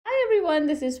everyone,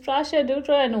 this is Prasha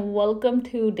Dutra and welcome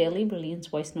to Daily Brilliance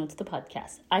Voice Notes, the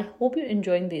podcast. I hope you're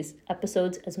enjoying these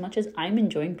episodes as much as I'm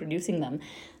enjoying producing them.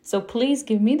 So please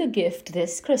give me the gift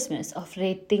this Christmas of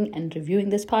rating and reviewing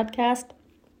this podcast,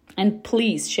 and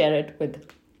please share it with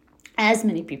as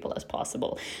many people as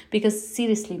possible, because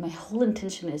seriously, my whole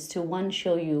intention is to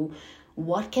show you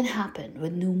what can happen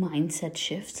with new mindset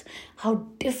shifts, how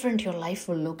different your life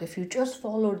will look if you just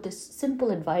followed this simple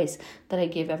advice that I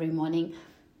give every morning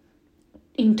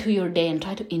into your day and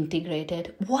try to integrate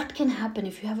it. What can happen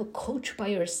if you have a coach by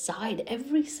your side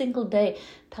every single day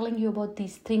telling you about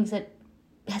these things that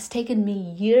has taken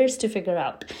me years to figure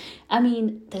out? I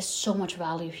mean, there's so much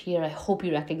value here. I hope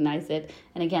you recognize it.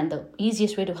 And again, the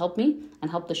easiest way to help me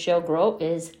and help the show grow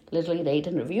is literally rate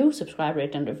and review, subscribe,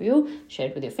 rate and review, share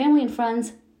it with your family and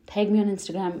friends, tag me on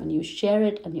Instagram when you share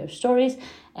it on your stories,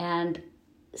 and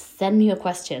send me your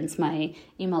questions. My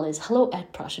email is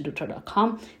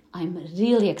hello@prashadutra.com. I'm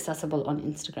really accessible on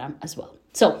Instagram as well.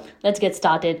 So let's get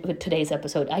started with today's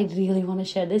episode. I really want to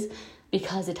share this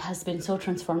because it has been so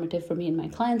transformative for me and my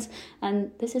clients.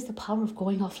 And this is the power of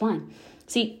going offline.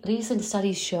 See, recent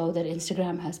studies show that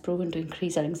Instagram has proven to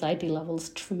increase our anxiety levels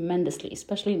tremendously,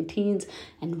 especially in teens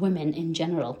and women in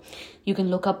general. You can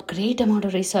look up great amount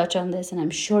of research on this, and I'm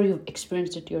sure you've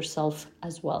experienced it yourself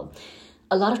as well.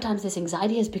 A lot of times this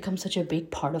anxiety has become such a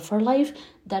big part of our life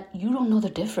that you don't know the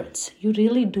difference. You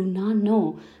really do not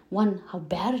know, one, how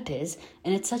bad it is,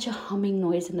 and it's such a humming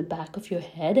noise in the back of your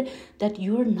head that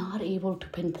you're not able to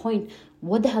pinpoint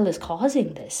what the hell is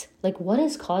causing this. Like, what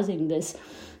is causing this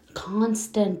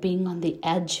constant being on the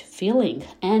edge feeling?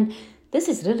 And this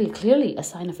is really clearly a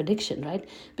sign of addiction, right?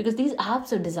 Because these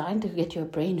apps are designed to get your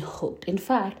brain hooked. In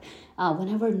fact,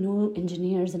 whenever new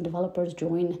engineers and developers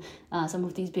join some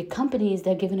of these big companies,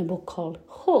 they're given a book called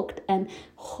Hooked. And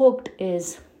Hooked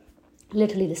is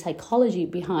literally the psychology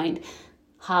behind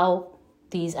how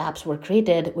these apps were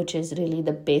created, which is really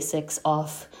the basics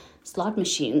of slot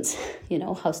machines. You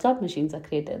know, how slot machines are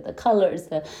created, the colors,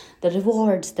 the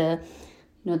rewards,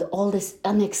 all this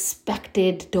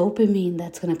unexpected dopamine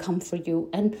that's going to come for you.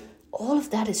 And all of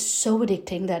that is so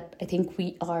addicting that I think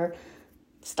we are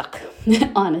stuck,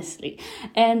 honestly.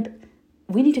 And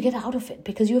we need to get out of it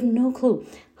because you have no clue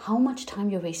how much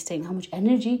time you're wasting, how much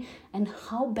energy, and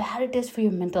how bad it is for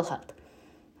your mental health,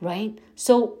 right?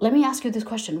 So let me ask you this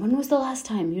question. When was the last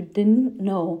time you didn't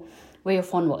know where your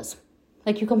phone was?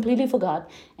 Like, you completely forgot,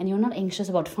 and you're not anxious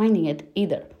about finding it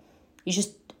either. You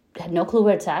just had no clue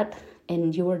where it's at,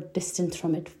 and you were distant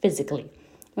from it physically.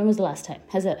 When was the last time?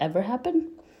 Has that ever happened?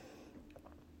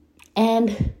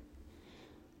 And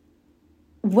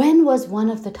when was one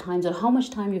of the times, or how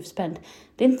much time you've spent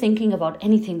then thinking about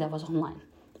anything that was online?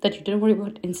 That you didn't worry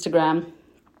about Instagram,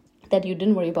 that you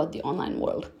didn't worry about the online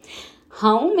world.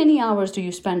 How many hours do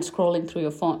you spend scrolling through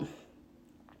your phone?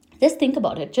 Just think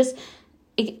about it. Just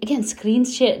again, screen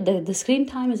share, the screen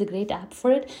time is a great app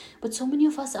for it, but so many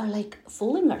of us are like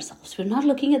fooling ourselves. We're not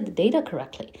looking at the data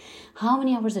correctly. How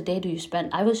many hours a day do you spend?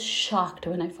 I was shocked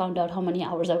when I found out how many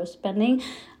hours I was spending.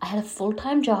 I had a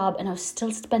full-time job and I was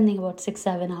still spending about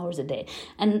 6-7 hours a day.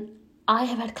 And I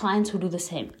have had clients who do the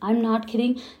same. I'm not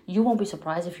kidding. You won't be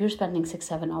surprised if you're spending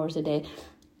 6-7 hours a day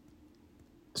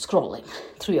scrolling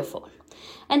through your phone.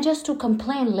 And just to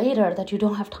complain later that you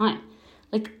don't have time.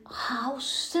 Like, how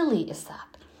silly is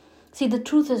that? See, the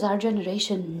truth is our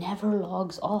generation never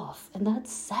logs off, and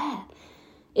that's sad.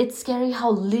 It's scary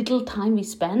how little time we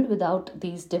spend without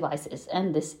these devices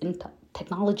and this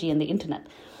technology and the internet.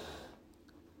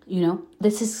 You know,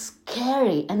 this is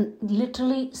scary and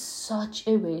literally such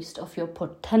a waste of your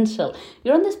potential.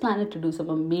 You're on this planet to do some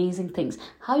amazing things.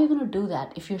 How are you going to do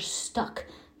that if you're stuck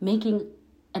making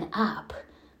an app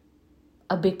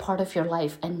a big part of your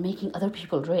life and making other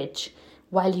people rich,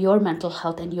 while your mental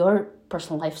health and your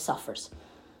personal life suffers?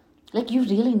 Like, you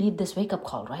really need this wake-up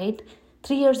call, right?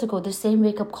 3 years ago, the same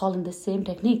wake-up call and the same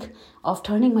technique of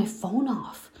turning my phone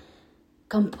off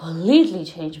completely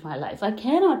changed my life. I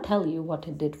cannot tell you what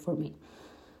it did for me.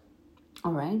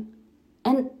 All right?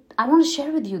 And I want to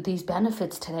share with you these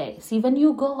benefits today. See, when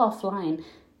you go offline,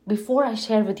 before I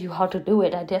share with you how to do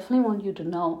it, I definitely want you to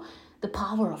know the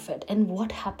power of it and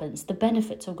what happens. The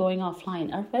benefits of going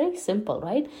offline are very simple,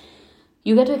 right?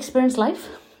 You get to experience life.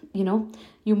 You know,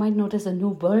 you might notice a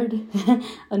new bird,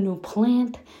 a new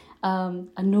plant,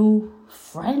 a new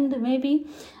friend, maybe.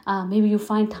 Maybe you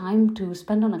find time to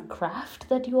spend on a craft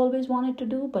that you always wanted to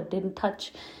do but didn't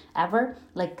touch ever,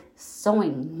 like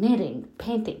sewing, knitting,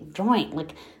 painting, drawing.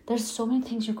 Like, there's so many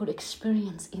things you could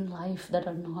experience in life that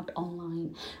are not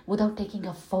online without taking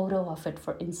a photo of it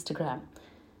for Instagram.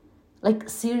 Like,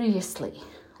 seriously,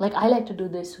 Like I like to do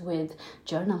this with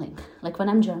journaling. Like when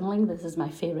I'm journaling, this is my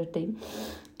favorite thing,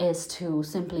 is to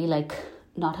simply like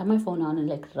not have my phone on and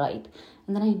like write.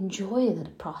 And then I enjoy the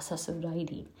process of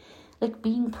writing, like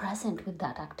being present with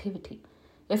that activity.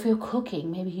 If you're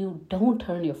cooking, maybe you don't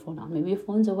turn your phone on. Maybe your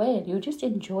phone's away and you just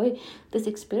enjoy this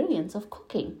experience of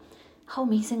cooking. How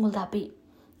amazing will that be?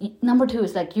 Number 2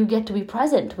 is like you get to be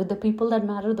present with the people that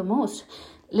matter the most.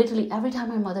 Literally every time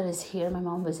my mother is here, my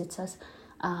mom visits us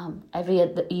every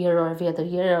other year,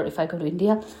 or if I go to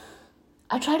India,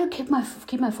 I try to keep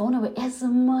my phone away as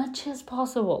much as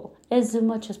possible.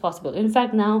 In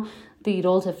fact, now the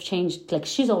roles have changed. Like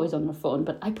she's always on her phone,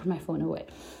 but I put my phone away.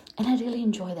 And I really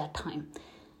enjoy that time.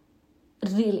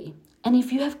 Really. And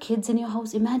if you have kids in your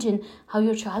house, imagine how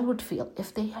your child would feel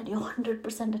if they had your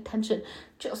 100% attention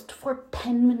just for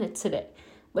 10 minutes a day,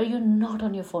 where you're not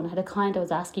on your phone. I had a client, I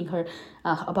was asking her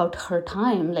about her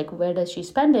time, like where does she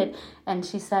spend it? And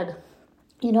she said,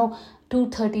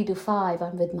 2:30 to 5,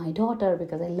 I'm with my daughter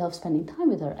because I love spending time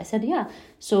with her. I said, yeah.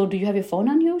 So do you have your phone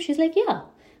on you? She's like, yeah.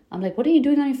 I'm like, what are you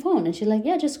doing on your phone? And she's like,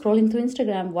 yeah, just scrolling through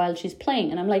Instagram while she's playing.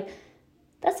 And I'm like,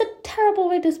 that's a terrible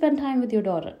way to spend time with your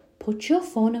daughter. Put your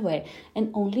phone away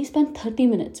and only spend 30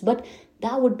 minutes. But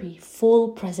that would be full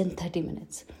present 30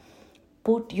 minutes.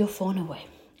 Put your phone away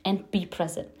and be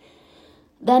present.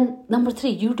 Then number 3,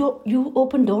 you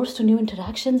open doors to new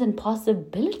interactions and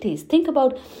possibilities. Think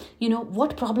about,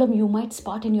 what problem you might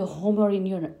spot in your home or in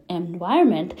your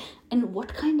environment and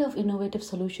what kind of innovative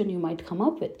solution you might come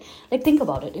up with. Like think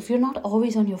about it. If you're not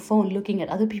always on your phone looking at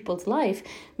other people's life,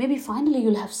 maybe finally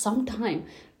you'll have some time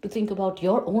to think about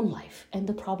your own life and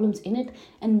the problems in it.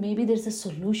 And maybe there's a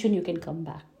solution you can come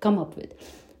up with.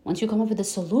 Once you come up with a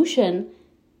solution,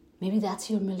 maybe that's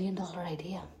your $1 million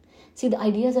idea. See, the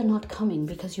ideas are not coming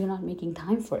because you're not making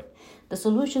time for it. The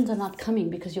solutions are not coming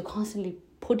because you're constantly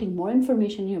putting more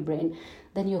information in your brain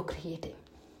than you're creating.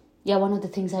 Yeah, one of the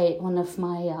things I learned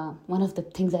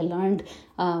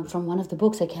from one of the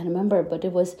books, I can't remember, but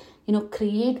it was,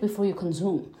 create before you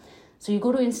consume. So you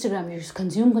go to Instagram, you just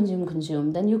consume.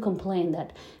 Then you complain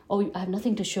that, I have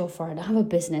nothing to show for it. I don't have a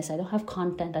business. I don't have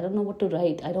content. I don't know what to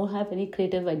write. I don't have any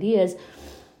creative ideas.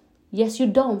 Yes, you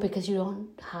don't, because you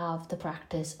don't have the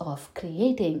practice of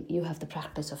creating. You have the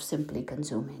practice of simply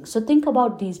consuming. So think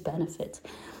about these benefits.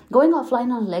 Going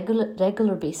offline on a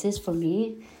regular basis for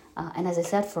me, and as I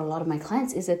said, for a lot of my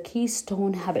clients, is a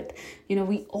keystone habit.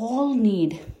 We all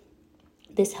need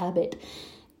this habit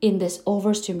in this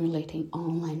overstimulating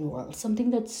online world.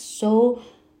 Something that's so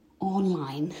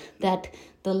online that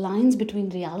the lines between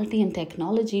reality and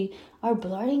technology are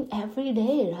blurring every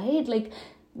day, right? Like,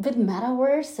 with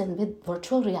metaverse and with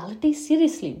virtual reality,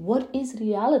 seriously, what is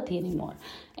reality anymore?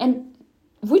 And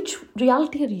which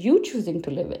reality are you choosing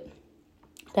to live in?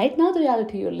 Right now, the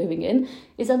reality you're living in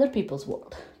is other people's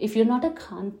world. If you're not a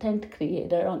content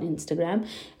creator on Instagram,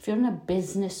 if you're not a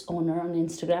business owner on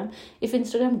Instagram, if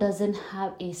Instagram doesn't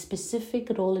have a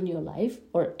specific role in your life,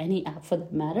 or any app for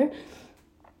that matter,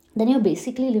 then you're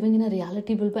basically living in a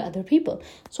reality built by other people.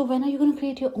 So when are you going to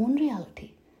create your own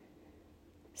reality?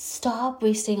 Stop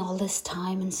wasting all this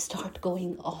time and start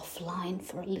going offline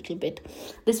for a little bit.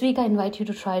 This week, I invite you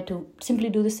to try to simply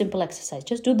do this simple exercise.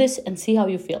 Just do this and see how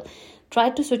you feel. Try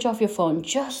to switch off your phone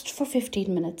just for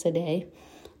 15 minutes a day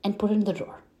and put it in the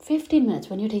drawer. 15 minutes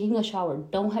when you're taking a shower.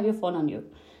 Don't have your phone on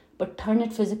you, but turn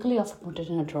it physically off and put it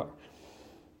in a drawer.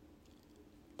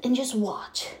 And just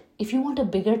watch. If you want a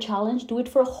bigger challenge, do it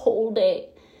for a whole day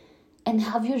and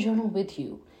have your journal with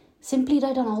you. Simply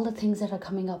write on all the things that are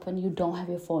coming up when you don't have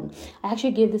your phone. I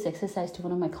actually gave this exercise to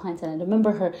one of my clients, and I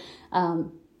remember her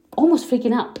almost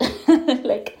freaking out.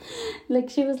 like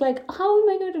she was like, how am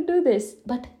I going to do this?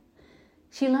 But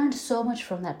she learned so much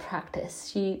from that practice.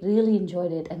 She really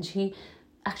enjoyed it, and she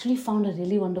actually found a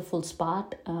really wonderful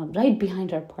spot right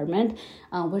behind her apartment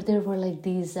where there were like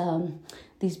these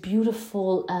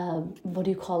beautiful, what do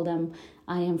you call them?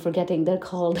 I am forgetting. They're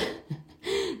called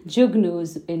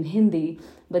jugnus in Hindi,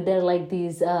 but they're like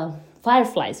these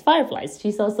fireflies.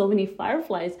 She saw so many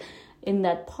fireflies in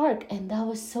that park, and that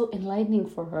was so enlightening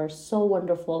for her, so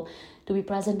wonderful to be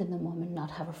present in the moment,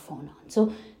 not have her phone on.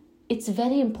 So it's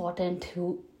very important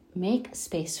to make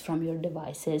space from your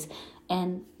devices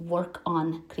and work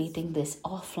on creating this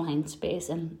offline space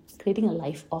and creating a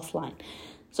life offline.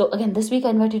 So again, this week I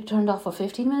invite you to turn it off for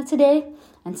 15 minutes a day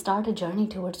and start a journey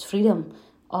towards freedom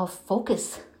of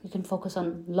focus. You can focus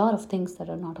on a lot of things that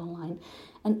are not online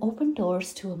and open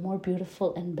doors to a more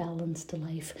beautiful and balanced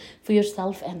life for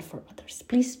yourself and for others.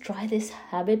 Please try this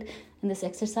habit and this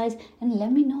exercise and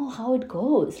let me know how it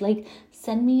goes. Like,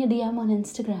 send me a DM on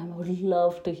Instagram. I would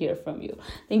love to hear from you.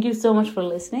 Thank you so much for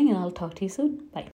listening, and I'll talk to you soon. Bye.